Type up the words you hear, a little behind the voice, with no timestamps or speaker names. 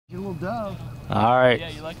little dove. All right. Yeah,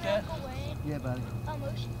 you like that? Yeah, buddy.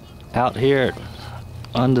 Out here at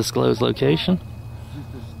undisclosed location. Just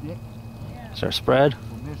a stick. It's our spread.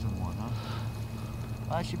 We're missing one,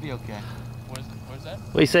 huh? I should be okay. Where's that?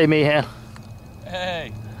 What do you say, Meehan?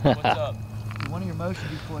 Hey, what's up? One of your motion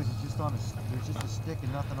decoys is just on there's just a stick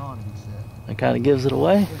and nothing on it, he said. That kind of gives it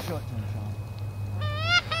away. Here, show it to him,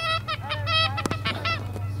 Sean.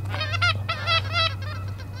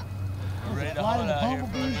 We're ready to Flight hunt of the out here,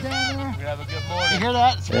 bumblebees buddy. down there. We're gonna have a good You morning. hear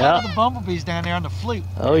that? It's Yeah. of the bumblebees down there on the flute.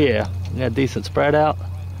 Oh yeah, we got a decent spread out.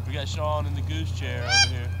 We got Sean in the goose chair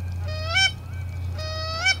over here.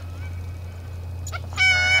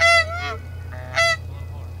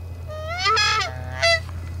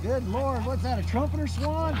 Good Lord, what's that, a trumpeter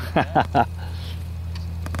swan?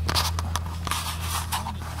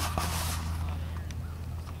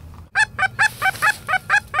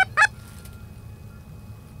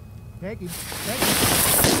 Take him, take him.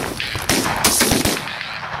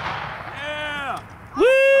 Yeah!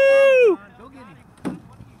 Woo! Go get him.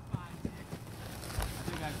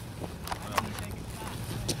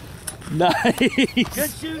 Nice. Good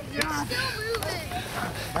shoot, John.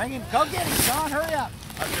 Bring him, go get him, Sean, hurry up.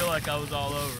 I feel like I was all over.